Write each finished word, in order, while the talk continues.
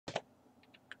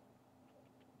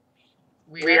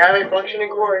We have a functioning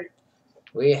quarry.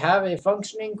 We have a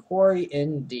functioning quarry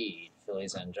indeed,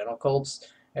 fillies and gentle colts.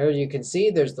 As you can see,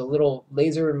 there's the little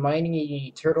laser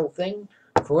mining turtle thing.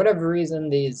 For whatever reason,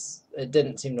 it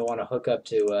didn't seem to want to hook up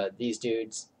to these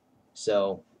dudes.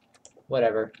 So,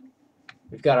 whatever.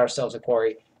 We've got ourselves a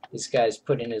quarry. This guy's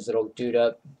putting his little dude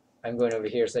up. I'm going over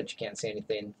here so that you can't see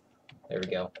anything. There we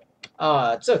go.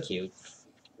 Ah, it's so cute.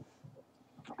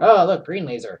 Oh, look, green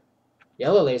laser.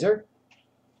 Yellow laser.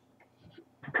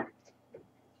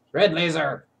 Red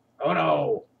laser. Oh,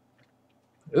 no.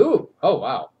 Ooh. Oh,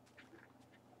 wow.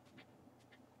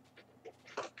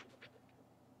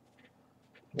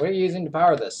 What are you using to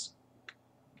power this?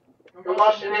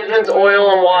 Combustion engines,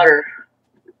 oil, and water.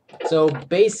 So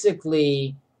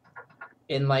basically,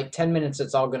 in like 10 minutes,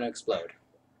 it's all going to explode.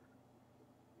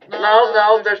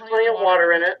 No, there's plenty of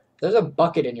water in it. There's a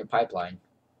bucket in your pipeline.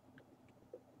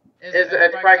 It's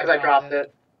probably because I dropped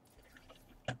it.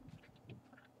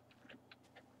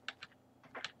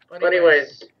 But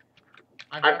anyways,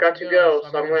 I've got to go,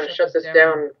 so I'm going to shut this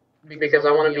down because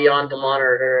I want to be on to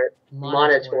monitor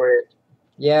it.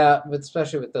 Yeah, but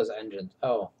especially with those engines.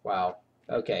 Oh, wow.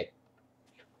 Okay.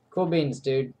 Cool beans,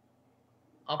 dude.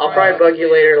 I'll probably bug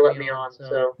you later to let me on,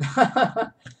 so.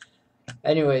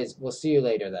 Anyways, we'll see you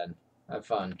later then. Have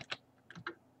fun.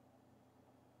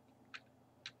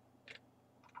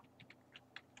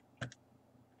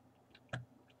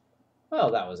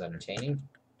 Well, that was entertaining.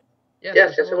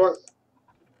 Yes, it was.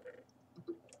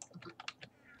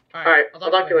 Alright,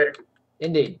 I'll talk to you later.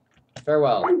 Indeed.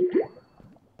 Farewell.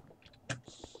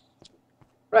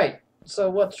 Right, so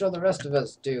what shall the rest of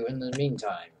us do in the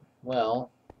meantime?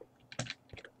 Well,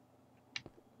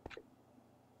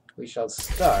 we shall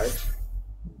start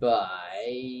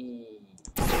by...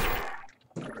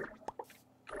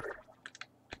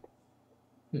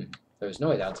 There's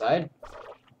noise outside.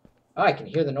 Oh, I can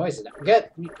hear the noises now.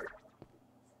 Get...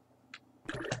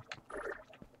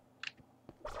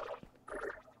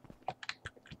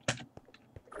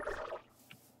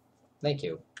 Thank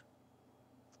you.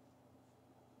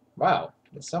 Wow,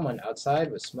 someone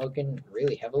outside was smoking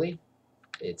really heavily.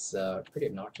 It's pretty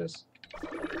obnoxious.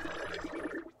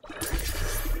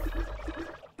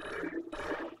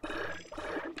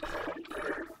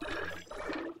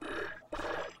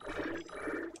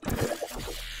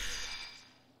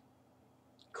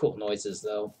 Cool noises,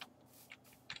 though.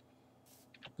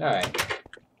 Alright.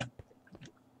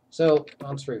 So,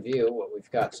 let's review what we've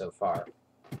got so far.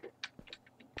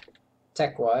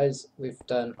 Tech-wise, we've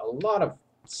done a lot of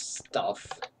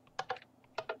stuff.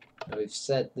 We've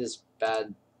set this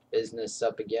bad business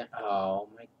up again. Oh,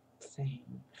 my thing.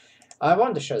 I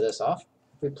wanted to show this off.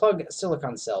 We plug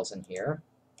silicon cells in here,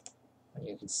 and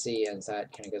you can see as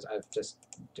that kind of goes. I'm just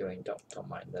doing. Don't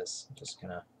mind this. I'm just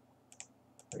gonna.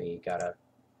 We got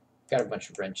a bunch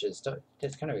of wrenches.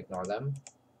 Just kind of ignore them.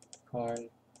 Corn,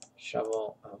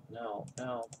 shovel. Oh no.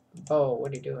 Oh,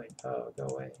 what are you doing? Oh, go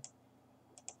away.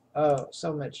 Oh,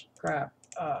 so much crap.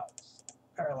 Oh,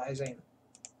 paralyzing.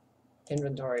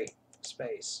 Inventory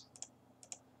space.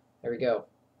 There we go.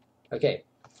 Okay.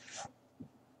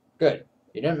 Good.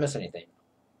 You didn't miss anything.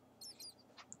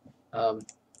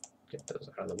 Get those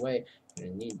out of the way. I'm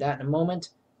gonna need that in a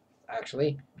moment.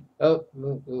 Actually. Oh,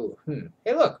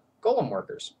 Hey, look, golem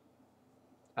workers.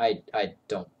 I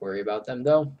don't worry about them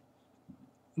though.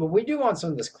 But we do want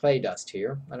some of this clay dust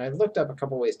here, and I've looked up a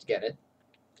couple ways to get it.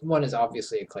 One is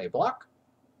obviously a clay block,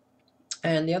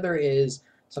 and the other is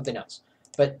something else.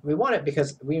 But we want it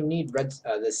because we need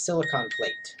this silicon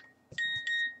plate.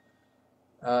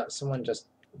 Someone just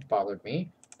bothered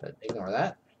me, but ignore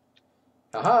that.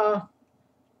 Haha!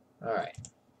 Alright.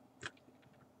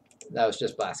 That was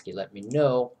just Blasky. Let me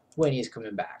know when he's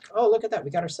coming back. Oh, look at that.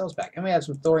 We got our cells back. And we have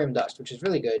some thorium dust, which is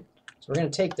really good. So we're going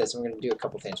to take this and we're going to do a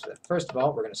couple things with it. First of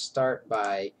all, we're going to start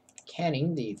by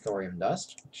canning the thorium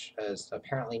dust, which is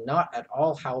apparently not at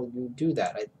all how you do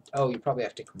that. Oh, you probably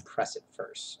have to compress it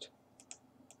first.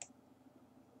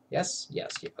 Yes?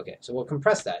 Yes. Okay, so we'll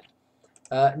compress that.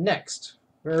 Next,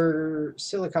 for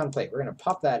silicon plate, we're going to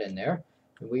pop that in there.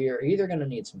 We are either going to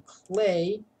need some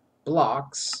clay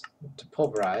blocks to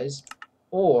pulverize,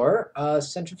 or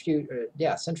centrifuge.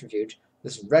 Centrifuge.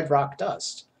 This red rock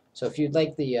dust. So if you'd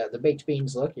like the baked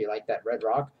beans look, you like that red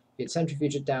rock, you'd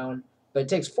centrifuge it down. But it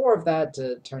takes 4 of that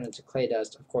to turn into clay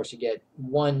dust. Of course, you get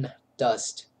 1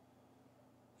 dust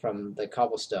from the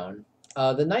cobblestone.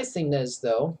 The nice thing is,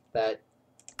 though, that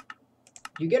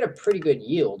you get a pretty good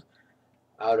yield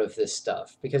out of this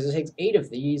stuff, because it takes 8 of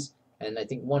these and I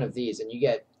think 1 of these, and you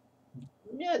get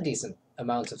decent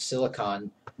amounts of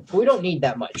silicon. But we don't need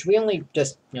that much. We only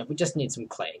just we just need some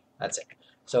clay. That's it.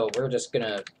 So we're just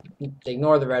gonna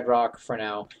ignore the red rock for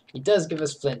now. It does give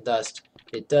us flint dust.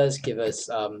 It does give us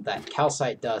that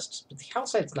calcite dust, but the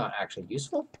calcite's not actually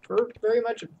useful for very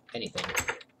much anything.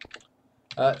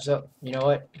 So, you know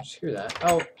what? Screw that.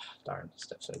 Oh, darn,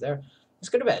 stuff's right there. Let's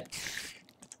go to bed.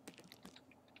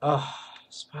 Oh,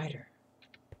 spider.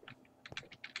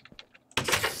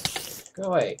 Go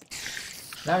away.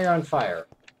 Now you're on fire.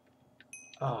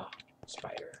 Oh,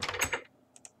 spider.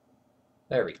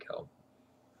 There we go.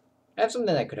 I have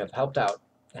something that could have helped out,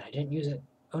 and I didn't use it.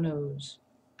 Oh, noes.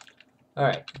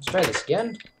 Alright, let's try this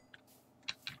again.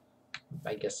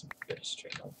 I guess a bit of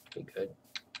string will be good.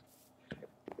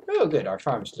 Oh, good. Our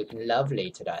farm's looking lovely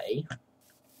today.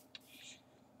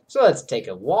 So let's take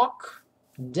a walk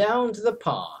down to the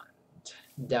pond.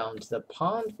 Down to the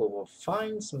pond where we'll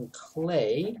find some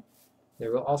clay.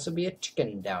 There will also be a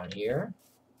chicken down here.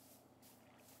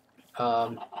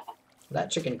 That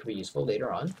chicken could be useful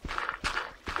later on.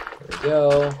 There we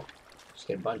go. Just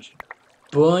get a bunch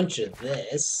of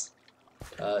this.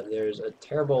 There's a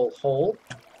terrible hole.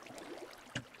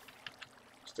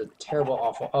 Just a terrible,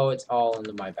 awful... Oh, it's all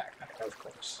into my backpack, of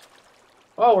course.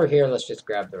 While we're here, let's just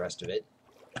grab the rest of it.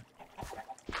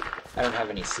 I don't have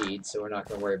any seeds, so we're not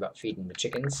going to worry about feeding the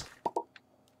chickens.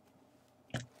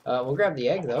 We'll grab the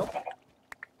egg, though.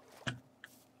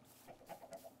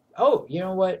 Oh, you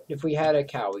know what? If we had a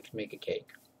cow, we could make a cake.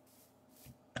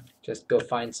 Just go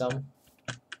find some.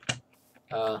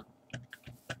 There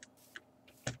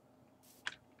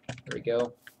we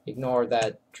go. Ignore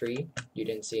that tree. You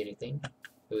didn't see anything.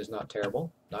 It was not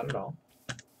terrible. Not at all.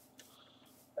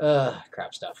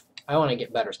 Crap stuff. I want to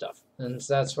get better stuff. And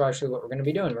so that's actually what we're going to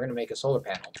be doing. We're going to make a solar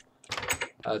panel.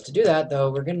 To do that,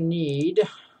 though, we're going to need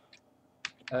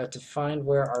to find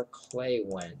where our clay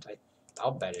went.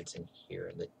 I'll bet it's in here.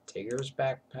 In the Tigger's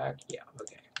backpack? Yeah,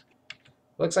 okay.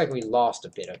 Looks like we lost a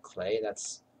bit of clay.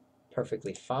 That's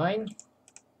perfectly fine.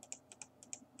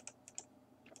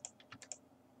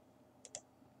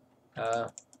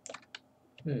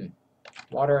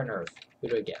 Water and earth. Who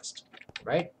would have guessed?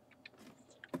 Right?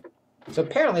 So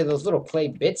apparently those little clay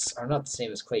bits are not the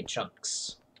same as clay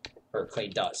chunks. Or clay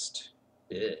dust.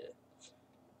 Ugh.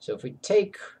 So if we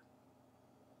take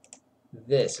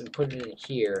this and put it in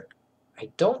here, I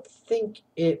don't think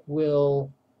it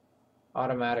will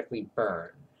automatically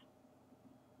burn.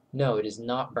 No, it is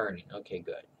not burning. Okay,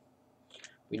 good.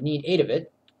 We need 8 of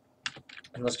it.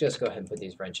 And let's just go ahead and put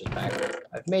these wrenches back.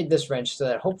 I've made this wrench so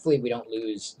that hopefully we don't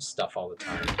lose stuff all the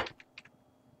time.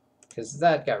 Because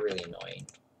that got really annoying.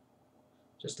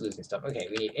 Just losing stuff. Okay,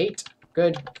 we need 8.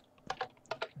 Good.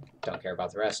 Don't care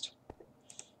about the rest.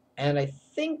 And I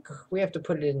think we have to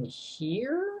put it in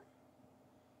here?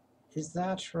 Is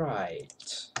that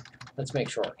right? Let's make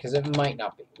sure, because it might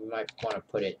not be. We might want to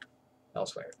put it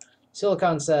elsewhere.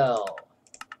 Silicon cell.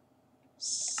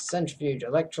 Centrifuge.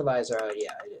 Electrolyzer. Oh,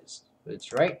 yeah, it is.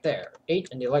 It's right there. 8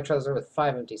 in the electrolyzer with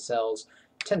 5 empty cells.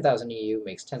 10,000 EU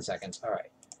makes 10 seconds.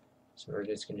 Alright. So we're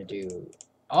just going to do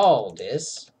all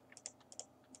this.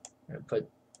 We're going to put...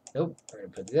 Nope. We're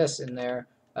going to put this in there.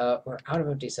 We're out of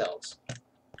empty cells.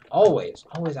 Always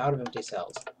out of empty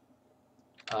cells.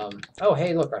 Oh,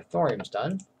 hey, look, our thorium's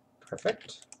done.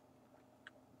 Perfect.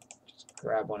 Just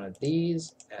grab one of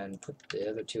these and put the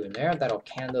other 2 in there. That'll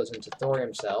can those into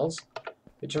thorium cells,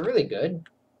 which are really good.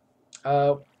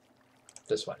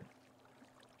 This one.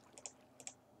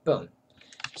 Boom.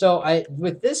 So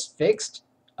with this fixed,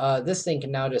 this thing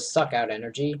can now just suck out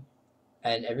energy,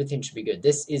 and everything should be good.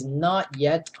 This is not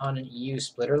yet on an EU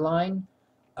splitter line.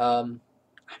 I'm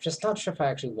just not sure if I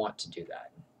actually want to do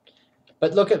that.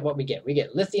 But look at what we get. We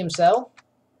get lithium cell,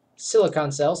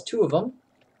 silicon cells, 2 of them,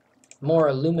 more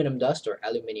aluminum dust or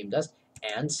aluminium dust,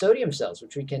 and sodium cells,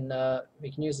 which we can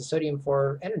use the sodium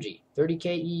for energy.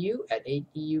 30k EU at 8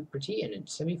 EU per T in a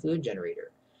semi-fluid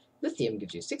generator. Lithium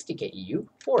gives you 60k EU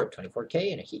or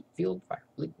 24k in a heat field fire.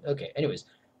 Okay, anyways,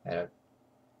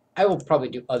 I will probably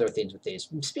do other things with these.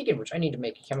 Speaking of which, I need to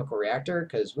make a chemical reactor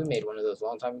because we made one of those a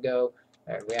long time ago.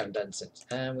 We haven't done since.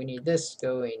 And we need this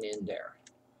going in there.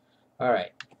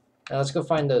 Alright, now let's go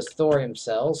find those thorium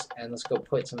cells, and let's go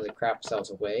put some of the crap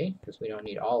cells away, because we don't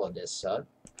need all of this up.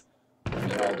 We don't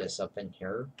need all this up in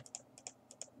here.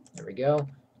 There we go.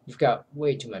 You've got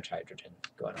way too much hydrogen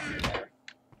going on in there.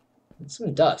 And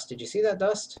some dust. Did you see that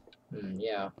dust?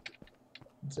 Yeah.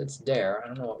 It's there. I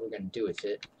don't know what we're going to do with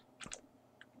it.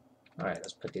 Alright,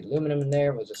 let's put the aluminum in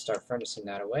there. We'll just start furnacing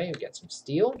that away. We get some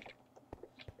steel.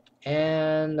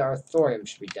 And our thorium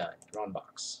should be done. Wrong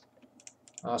box.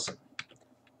 Awesome.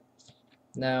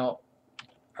 Now,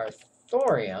 our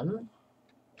thorium,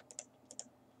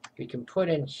 we can put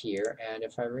in here, and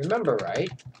if I remember right,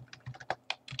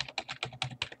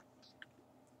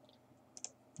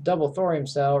 Double thorium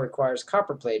cell requires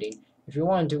copper plating. If you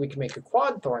wanted to, we could make a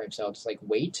quad thorium cell, just like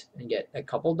wait and get a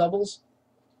couple doubles.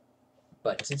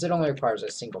 But since it only requires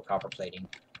a single copper plating,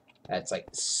 that's like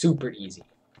super easy.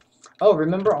 Oh,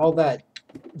 remember all that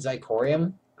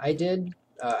zirconium I did?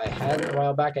 I had a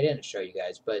while back. I didn't show you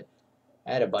guys, but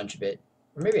I had a bunch of it.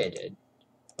 Or maybe I did.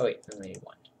 Oh wait, I only need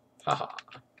one. Haha.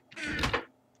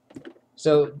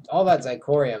 So all that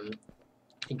zirconium,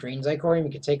 the green zirconium,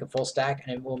 you can take a full stack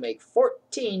and it will make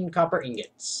 14 copper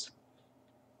ingots.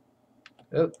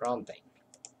 Oh, wrong thing.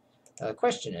 The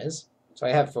question is, so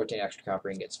I have 14 extra copper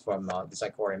ingots from the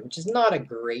zirconium, which is not a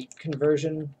great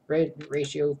conversion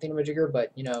ratio thingamajigger,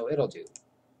 but you know, it'll do.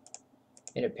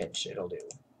 In a pinch, it'll do.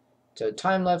 So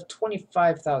time left,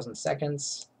 25,000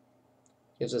 seconds.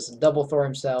 Gives us a double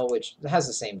thorium cell, which has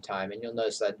the same time, and you'll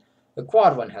notice that the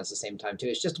quad one has the same time too.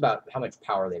 It's just about how much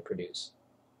power they produce.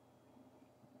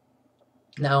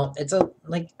 Now, it's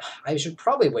I should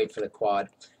probably wait for the quad,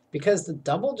 because the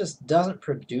double just doesn't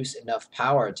produce enough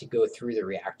power to go through the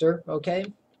reactor, okay?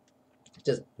 It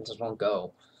just won't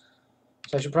go.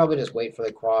 So I should probably just wait for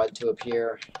the quad to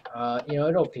appear. You know,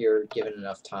 it'll appear given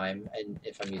enough time, and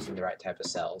if I'm using the right type of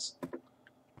cells.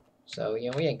 So,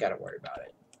 you know, we ain't got to worry about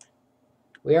it.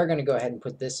 We are going to go ahead and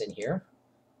put this in here.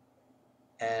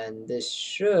 And this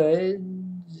should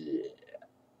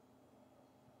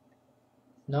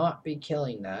not be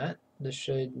killing that. This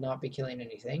should not be killing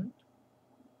anything.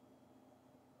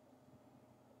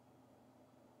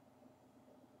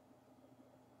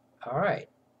 Alright,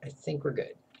 I think we're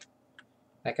good.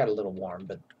 That got a little warm,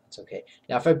 but it's okay.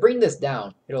 Now if I bring this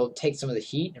down, it'll take some of the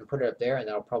heat and put it up there, and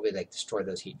that'll probably like destroy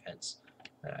those heat vents.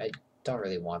 I don't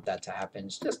really want that to happen.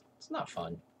 It's not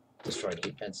fun. Destroy the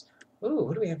heat vents. Ooh,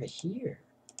 what do we have here?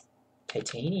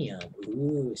 Titanium.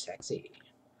 Ooh, sexy.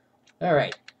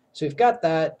 Alright, so we've got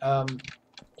that.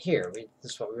 Here,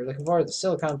 this is what we were looking for, the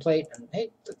silicon plate, and hey,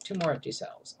 2 more empty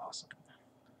cells. Awesome.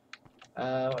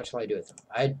 What shall I do with them?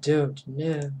 I don't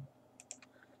know.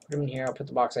 Put them in here, I'll put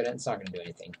the box in. It's not going to do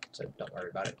anything, so don't worry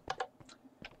about it.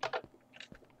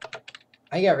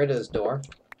 I got rid of this door.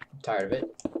 I'm tired of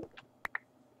it.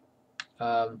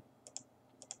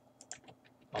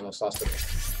 Almost lost the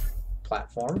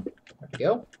platform. There we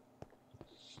go.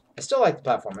 I still like the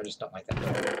platform, I just don't like that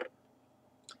door.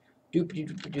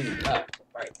 Doop-a-doop-a-doop.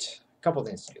 Right. A couple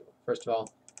things to do. First of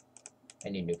all, I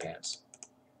need new pants.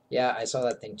 Yeah, I saw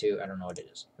that thing too. I don't know what it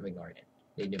is. I'm ignoring it.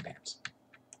 Need new pants.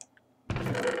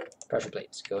 Pressure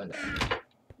plates. Go in there.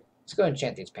 Let's go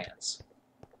enchant these pants.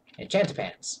 Enchant the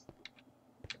pants.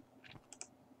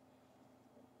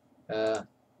 There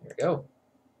we go.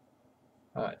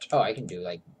 How much? Oh, I can do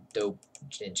like dope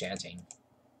enchanting.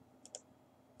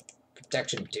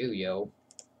 Protection too, yo.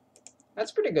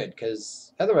 That's pretty good,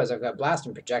 because otherwise I've got blast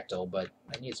and projectile, but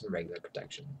I need some regular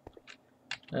protection.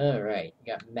 Alright,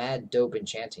 got mad dope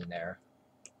enchanting there.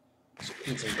 Let's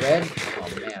eat some bread. Oh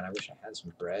man, I wish I had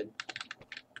some bread.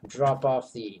 Drop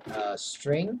off the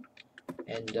string,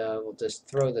 and we'll just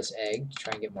throw this egg to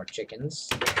try and get more chickens,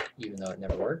 even though it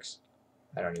never works.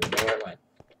 I don't even know where it went.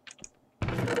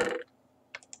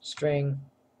 String.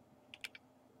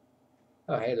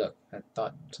 Oh, hey, look. I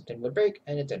thought something would break,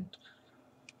 and it didn't.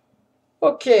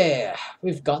 Okay,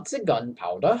 we've got the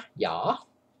gunpowder. Yeah.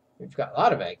 We've got a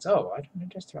lot of eggs. Oh, why don't I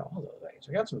just throw all those eggs?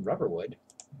 We got some rubber wood.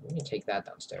 We can take that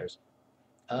downstairs.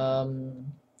 Can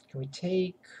we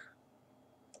take...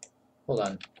 Hold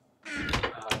on.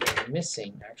 We're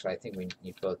missing... Actually, I think we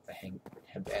need both the hemp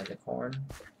and the corn.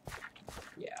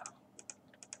 Yeah.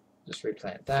 Just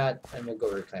replant that, and we'll go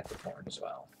replant the corn as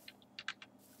well.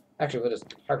 Actually, we'll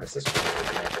just harvest this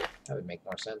one. That would make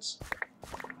more sense.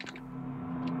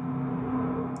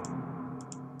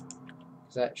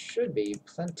 That should be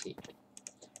plenty.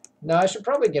 Now, I should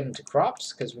probably get into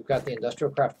crops, because we've got the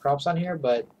industrial craft crops on here,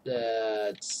 but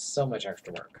it's so much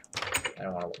extra work. I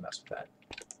don't want to mess with that.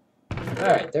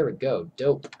 Alright, there we go.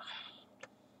 Dope.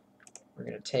 We're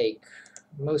going to take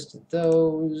most of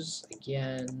those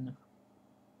again.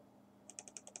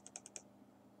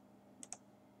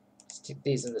 Stick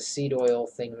these in the seed oil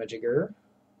thingamajigger.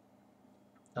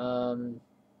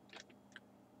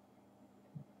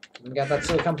 We got that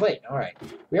silicon plate. Alright.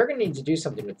 We are going to need to do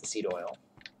something with the seed oil.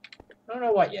 I don't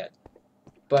know what yet.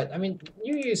 But, I mean,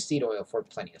 you use seed oil for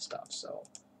plenty of stuff, so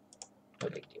no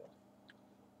big deal.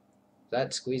 Is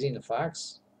that squeezing the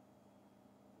flax?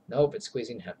 Nope, it's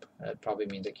squeezing hemp. That probably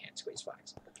means I can't squeeze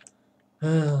flax.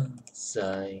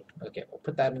 Sigh. Okay, we'll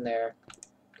put that in there.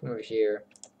 Come over here.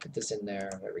 Put this in there.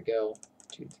 There we go.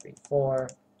 2, 3, 4.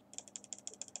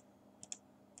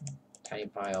 Tiny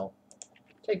pile.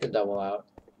 Take the double out.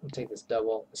 We'll take this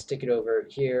double, stick it over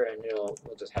here, and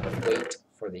we'll just have it wait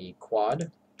for the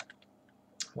quad.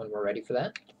 when we're ready for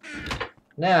that.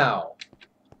 Now,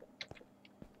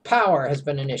 power has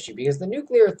been an issue because the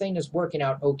nuclear thing is working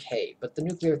out okay, but the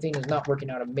nuclear thing is not working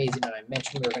out amazing, and I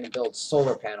mentioned we were going to build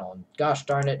solar panel, and gosh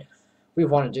darn it, we've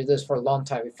wanted to do this for a long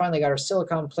time. We finally got our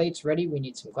silicon plates ready. We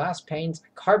need some glass panes, a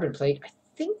carbon plate. I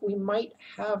think we might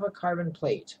have a carbon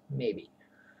plate, maybe.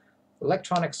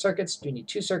 Electronic circuits, we need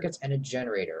 2 circuits and a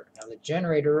generator. Now the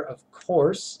generator, of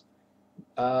course,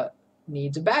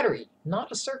 needs a battery,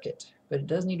 not a circuit, but it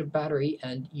does need a battery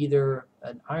and either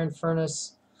an iron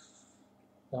furnace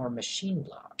or a machine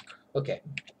block. Okay,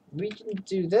 we can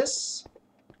do this,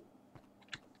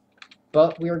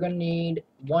 but we are going to need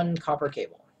 1 copper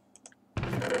cable.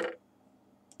 There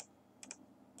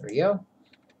we go.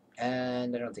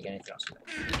 And I don't think anything else.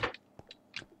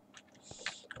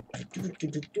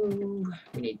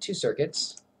 We need 2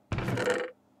 circuits.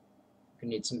 We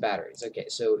need some batteries. Okay,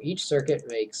 so each circuit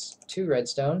makes 2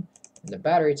 redstone, and the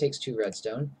battery takes 2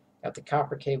 redstone. Got the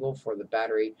copper cable for the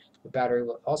battery. The battery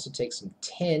will also take some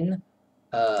tin.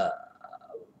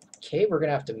 Okay, we're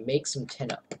gonna have to make some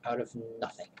tin up out of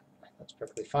nothing. That's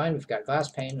perfectly fine. We've got glass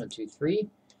pane, 1, 2, 3,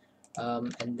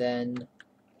 and then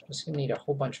I'm just gonna need a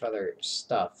whole bunch of other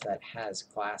stuff that has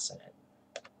glass in it.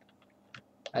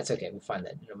 That's okay. We'll find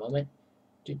that in a moment.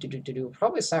 We'll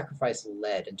probably sacrifice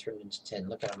lead and turn it into tin.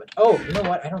 Look at how much. Oh, you know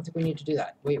what? I don't think we need to do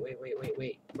that. Wait.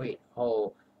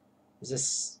 Oh, is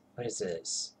this? What is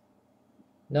this?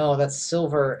 No, that's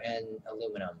silver and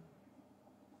aluminum,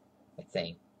 I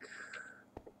think.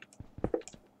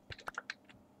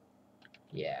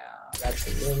 Yeah,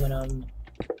 that's aluminum.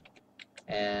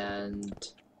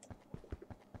 And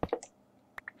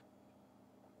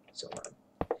silver.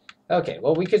 Okay,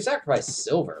 well, we could sacrifice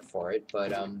silver for it,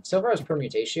 but silver has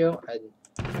permutatio. I'd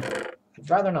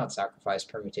rather not sacrifice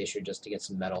permutatio just to get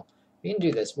some metal. We can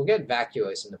do this. We'll get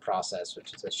vacuous in the process,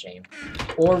 which is a shame.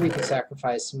 Or we can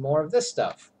sacrifice some more of this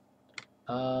stuff.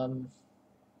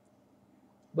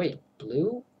 Wait,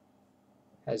 blue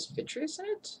has vitreous in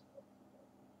it?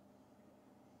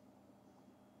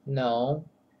 No.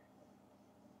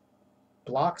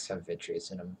 Blocks have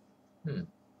vitreous in them.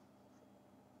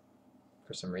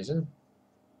 For some reason.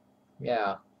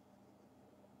 Yeah.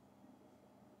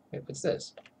 Wait, what's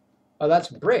this? Oh, that's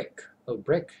brick. Oh,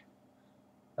 brick.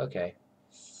 Okay.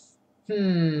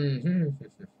 Okay,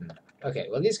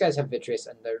 well, these guys have vitreous,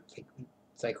 and they're like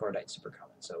Zychordite super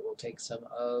common, so we'll take some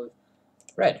of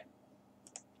red.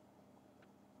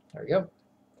 There we go.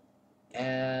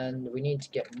 And we need to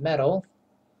get metal,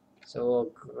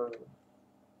 so we'll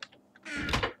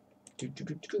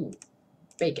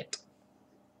bake it.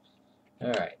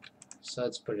 Alright, so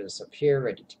let's put this up here,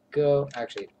 ready to go.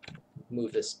 Actually,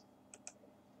 move this.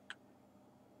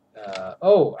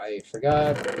 Oh, I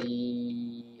forgot I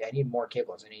need more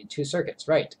cables. I need 2 circuits,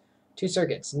 right. 2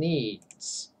 circuits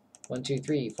needs 1, 2,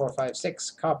 3, 4, 5,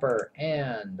 6 copper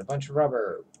and a bunch of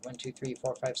rubber. 1, 2, 3,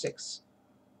 4, 5, 6.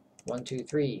 1, 2,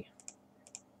 3.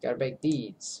 Gotta bake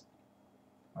these.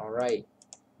 Alright.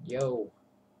 Yo.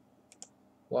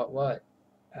 What?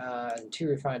 And 2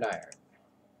 refined iron.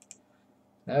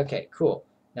 Okay, cool.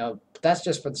 Now, that's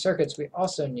just for the circuits. We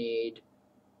also need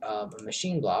a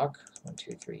machine block. 1,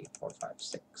 2, 3, 4, 5,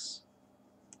 6,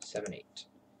 7, 8.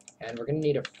 And we're going to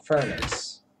need a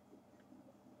furnace.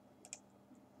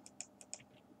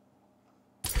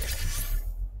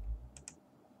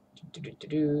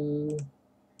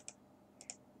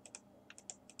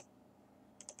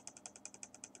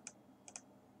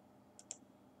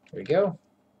 There we go.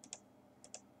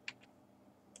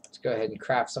 Let's go ahead and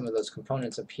craft some of those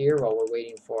components up here while we're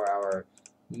waiting for our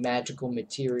magical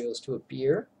materials to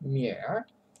appear. Yeah.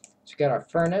 So we got our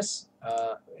furnace,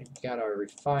 we got our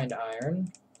refined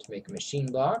iron to make a machine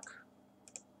block.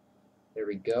 There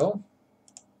we go.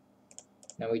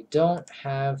 Now we don't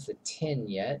have the tin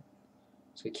yet,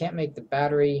 so we can't make the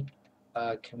battery.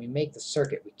 Can we make the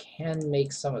circuit? We can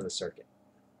make some of the circuit,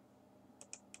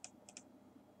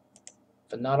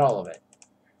 but not all of it.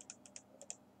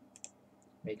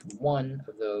 Make one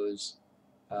of those,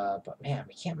 but man,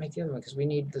 we can't make the other one because we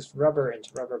need this rubber into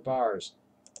rubber bars.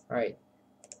 Alright.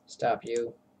 Stop,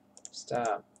 you.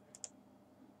 Stop.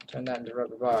 Turn that into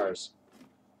rubber bars.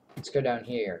 Let's go down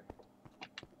here.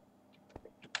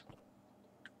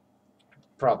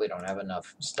 Probably don't have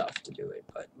enough stuff to do it,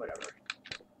 but whatever.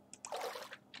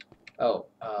 Oh,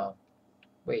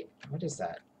 wait, what is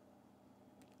that?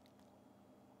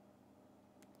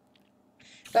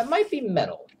 That might be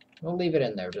metal. We'll leave it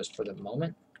in there just for the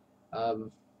moment.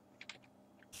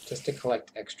 Just to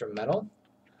collect extra metal.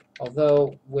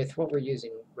 Although, with what we're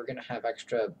using, we're going to have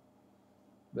extra,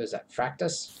 what is that,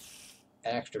 fractus?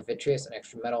 And extra vitreous and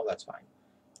extra metal, that's fine.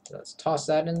 So let's toss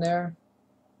that in there.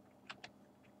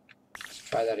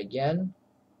 Try that again.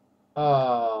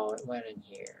 Oh, it went in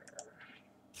here.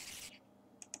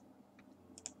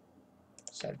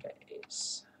 Set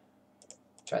base.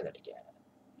 Try that again.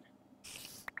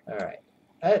 Alright.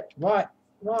 Why?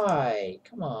 Why?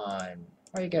 Come on.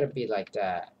 Why you gotta be like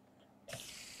that?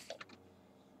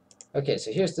 Okay,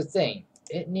 so here's the thing.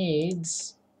 It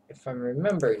needs, if I'm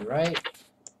remembering right,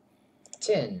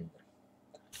 tin.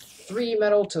 3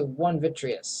 metal to 1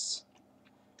 vitreous.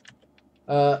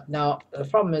 Now, the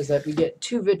problem is that we get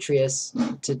 2 vitreous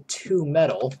to 2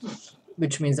 metal,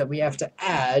 which means that we have to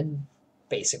add,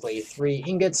 basically, 3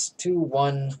 ingots to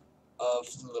 1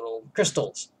 of the little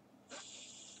crystals.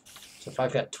 So if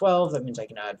I've got 12, that means I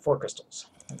can add 4 crystals.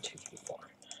 1, 2, 3, 4.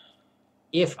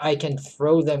 If I can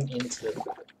throw them into the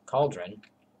cauldron.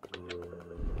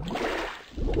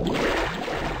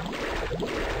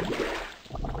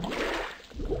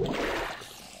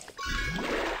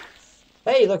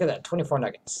 Hey, look at that, 24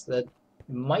 nuggets. That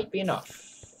might be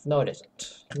enough. No, it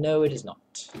isn't. No, it is not.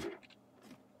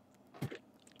 Do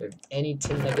we have any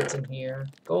tin nuggets in here?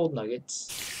 Gold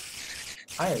nuggets.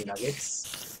 Iron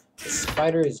nuggets. The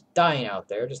spider is dying out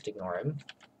there. Just ignore him.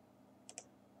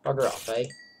 Bugger off, eh?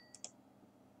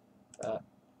 There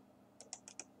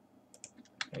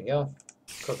you go.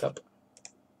 Cook up.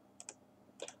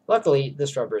 Luckily,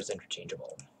 this rubber is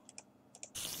interchangeable.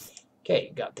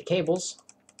 Okay, got the cables.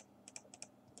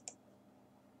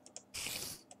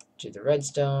 Do the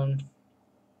redstone.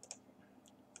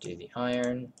 Do the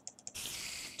iron.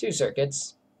 2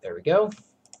 circuits. There we go.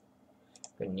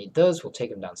 We're going to need those. We'll take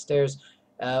them downstairs.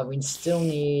 We still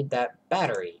need that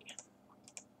battery.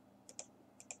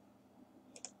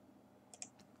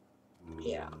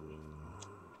 Yeah.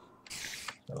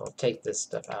 So we'll take this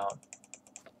stuff out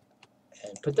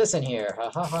and put this in here. Ha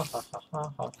ha ha ha ha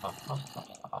ha ha ha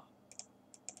ha ha.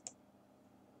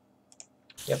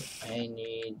 Yep, I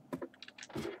need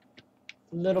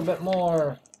a little bit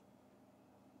more.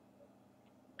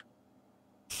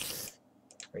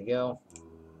 There we go.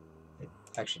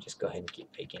 Actually, just go ahead and keep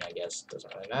baking, I guess.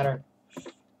 Doesn't really matter.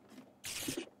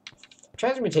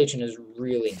 Transmutation is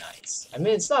really nice. I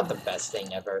mean, it's not the best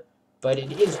thing ever, but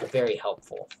it is very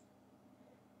helpful.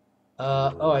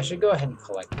 Oh, I should go ahead and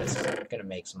collect this. I'm going to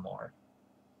make some more.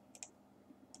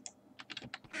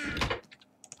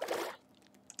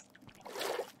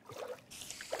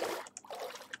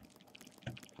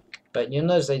 But you'll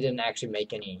notice I didn't actually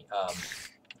make any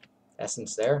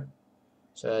essence there.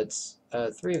 So it's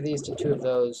 3 of these to 2 of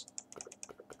those.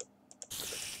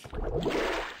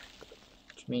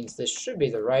 Which means this should be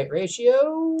the right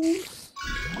ratio.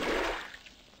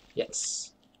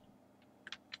 Yes.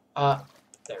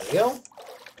 There we go.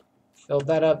 Filled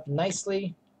that up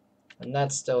nicely. And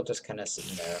that's still just kind of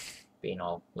sitting there, being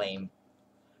all lame.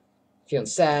 Feeling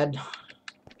sad.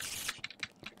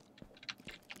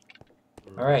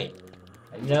 Alright.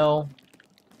 I know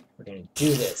we're going to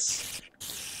do this.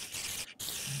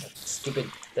 That stupid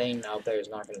thing out there is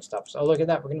not going to stop us. Oh, look at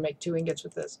that. We're going to make 2 ingots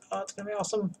with this. Oh, it's going to be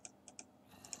awesome.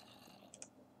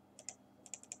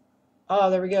 Oh,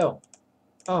 there we go.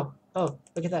 Oh, look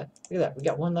at that. Look at that. We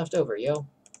got 1 left over, yo.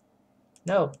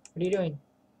 No, what are you doing?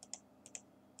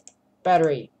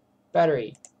 Battery.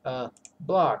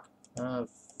 Block.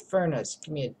 Furnace.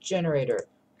 Give me a generator.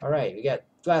 Alright, we got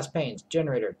glass panes,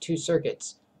 generator, 2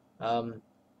 circuits.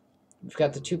 We've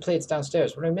got the 2 plates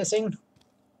downstairs. What am I missing?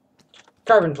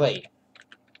 Carbon plate.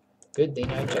 Good thing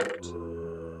I checked.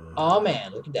 Oh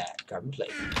man, look at that. Carbon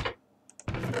plate.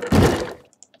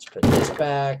 Let's put this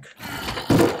back.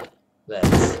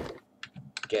 Let's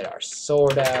get our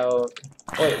sword out.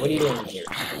 Wait, what are you doing in here?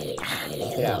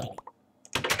 Get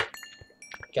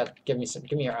out. Give me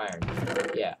your iron.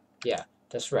 Yeah,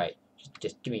 that's right.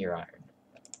 Just give me your iron.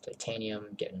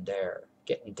 Titanium, getting there.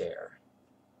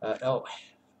 Oh,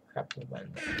 crap, it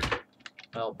went there.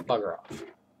 Well, bugger off.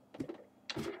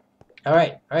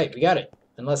 Alright, we got it.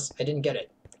 Unless I didn't get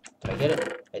it. Did I get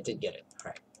it? I did get it.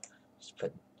 Alright. Just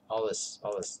put all this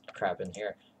crap in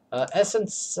here.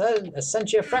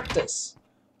 Essentia Fractus.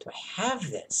 Do I have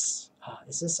this? Oh,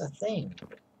 is this a thing?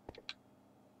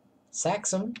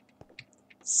 Saxum.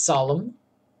 Solemn.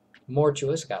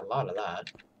 Mortuous. Got a lot of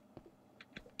that.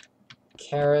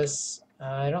 Charis.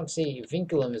 I don't see.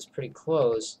 Vinculum is pretty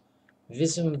close.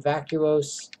 Visum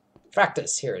Vacuos.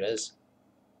 Fractus. Here it is.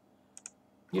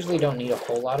 Usually don't need a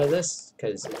whole lot of this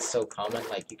because it's so common,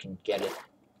 like you can get it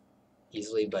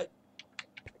easily, but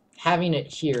having it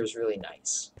here is really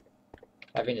nice.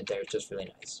 Having it there is just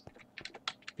really nice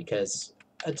because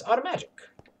it's automagic.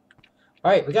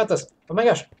 Alright, we got this. Oh my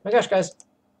gosh, guys. Oh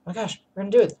my gosh, we're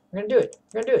gonna do it. We're gonna do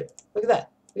it. Look at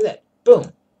that.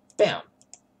 Boom. Bam.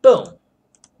 Boom.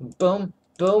 Boom.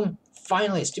 Boom.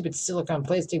 finally, stupid silicon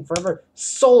plates take forever.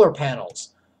 Solar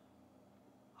panels.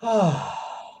 I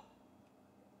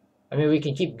mean, we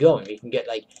can keep going. We can get,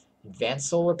 like, advanced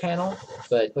solar panel,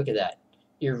 but look at that.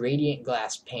 Irradiant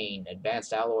glass pane,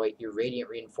 advanced alloy, irradiant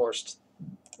reinforced.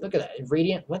 Look at that.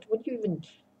 Irradiant. What do you even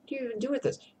do with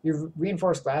this? Your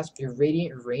reinforced glass,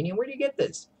 irradiant uranium. Where do you get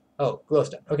this? Oh,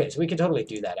 glowstone. Okay, so we can totally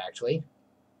do that, actually.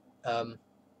 How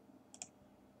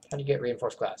do you get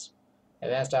reinforced glass?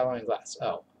 Advanced alloy and glass.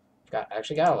 Oh,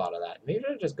 actually got a lot of that. Maybe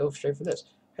I should just go straight for this.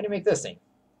 How do you make this thing?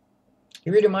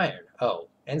 Iridium iron. Oh,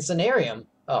 and cenarium.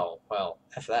 Oh, well,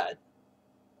 F that.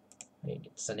 I need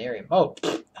cenarium. Oh,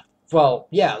 well,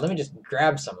 yeah, let me just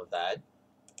grab some of that.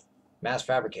 Mass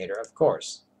fabricator, of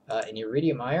course. And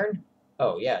iridium iron?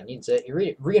 Oh, yeah, it needs a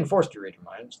reinforced iridium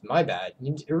iron. It's my bad. It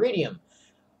needs iridium,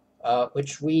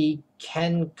 which we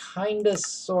can kind of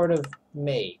sort of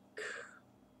make.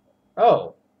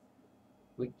 Oh,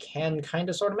 we can kind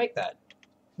of sort of make that.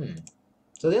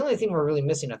 So the only thing we're really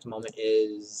missing at the moment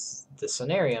is the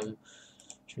cenarium,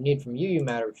 which we need from UU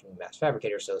matter from the mass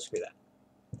fabricator, so screw that.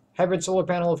 Hybrid solar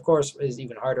panel, of course, is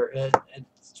even harder. It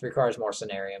requires more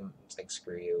cenarium. It's like,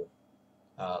 screw you.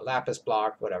 Lapis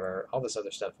block, whatever. All this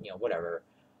other stuff, whatever.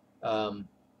 Oh,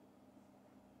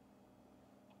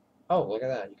 look at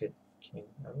that.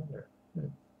 I wonder.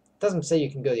 It doesn't say you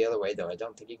can go the other way, though. I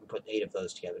don't think you can put 8 of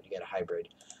those together to get a hybrid.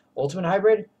 Ultimate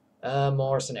hybrid,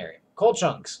 more cenarium. Coal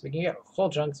chunks. We can get coal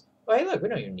chunks. Oh, hey, look, we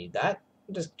don't even need that.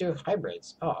 We just do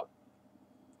hybrids. Oh,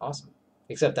 awesome.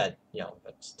 Except that,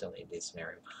 but still need the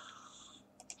cenarium.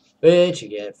 Which you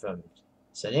get from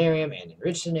cenarium and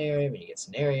enriched cenarium, and you get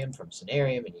cenarium from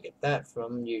cenarium, and you get that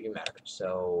from UU matter.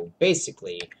 So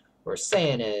basically, what we're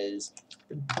saying is,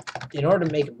 in order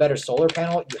to make a better solar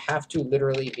panel, you have to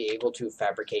literally be able to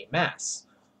fabricate mass,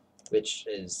 which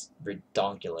is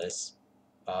redonkulous.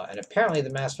 And apparently the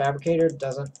mass fabricator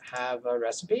doesn't have a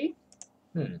recipe?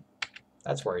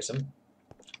 That's worrisome.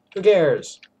 Who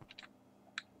cares?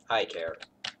 I care.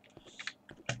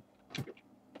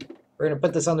 We're going to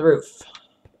put this on the roof.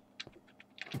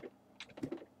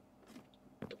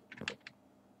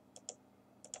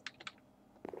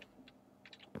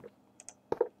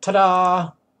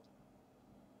 Ta-da!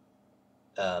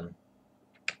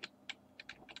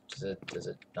 Does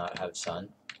it not have sun?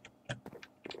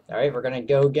 Alright, we're gonna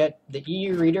go get the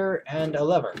EU reader and a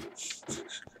lever.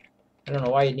 I don't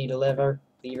know why you need a lever,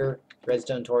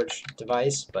 redstone torch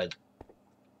device, but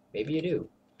maybe you do.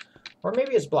 Or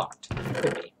maybe it's blocked.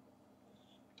 Could be.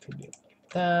 Could be.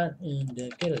 That, and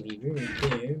get a lever right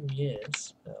there,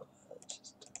 yes. Oh,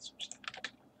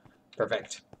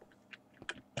 perfect.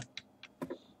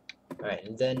 Alright,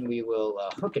 and then we will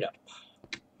hook it up.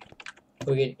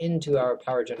 Hook it into our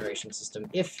power generation system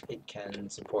if it can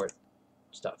support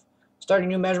stuff. Starting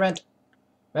new measurement.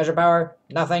 Measure power.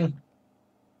 Nothing.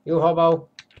 You hobo.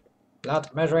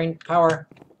 Not measuring power.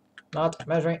 Not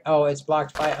measuring. Oh, it's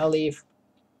blocked by a leaf.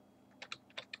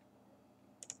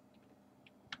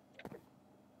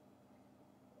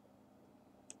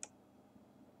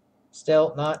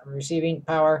 Still not receiving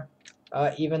power.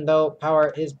 Even though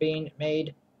power is being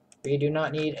made, we do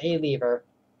not need a lever.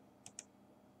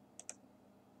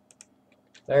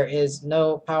 There is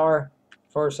no power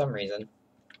for some reason.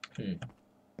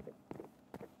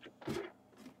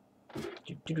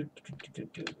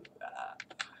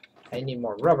 I need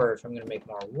more rubber if I'm going to make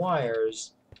more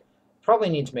wires. Probably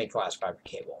need to make glass fiber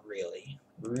cable, really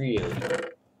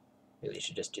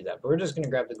should just do that. But we're just going to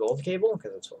grab the gold cable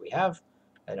because that's what we have.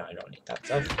 I don't need that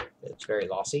stuff. It's very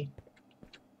lossy.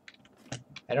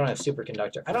 I don't have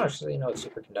superconductor. I don't actually know what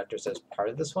superconductor says part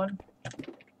of this one.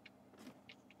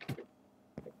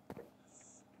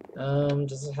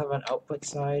 Does it have an output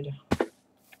side?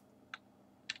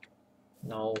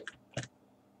 No. It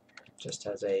just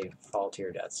has a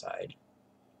faultier death side.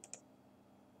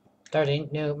 Starting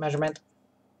new measurement.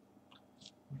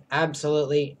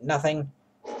 Absolutely nothing.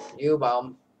 You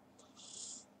bum.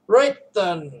 Right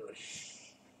then.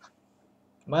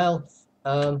 Well,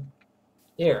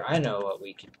 here, I know what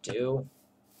we could do.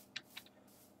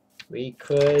 We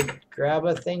could grab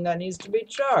a thing that needs to be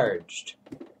charged.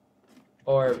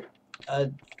 Or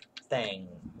a thing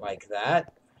like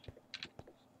that.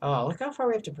 Oh, look how far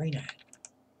we have to bring it.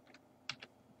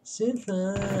 So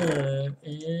far.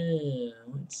 Ew.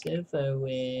 It's so far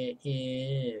away.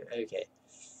 Ew. Okay.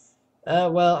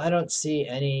 Well, I don't see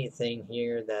anything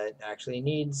here that actually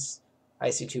needs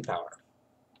IC2 power.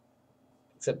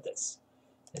 Except this.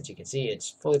 As you can see, it's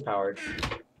fully powered.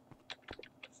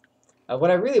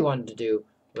 What I really wanted to do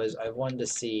was I wanted to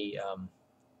see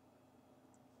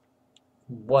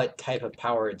what type of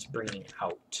power it's bringing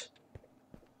out.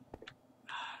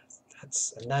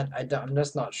 resistance, and that I'm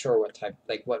just not sure what type,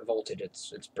 like what voltage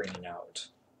it's bringing out.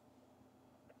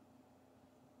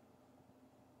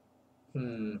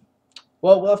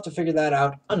 Well, we'll have to figure that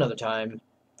out another time.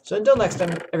 So until next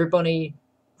time, everybody,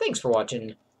 thanks for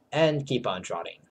watching, and keep on trotting.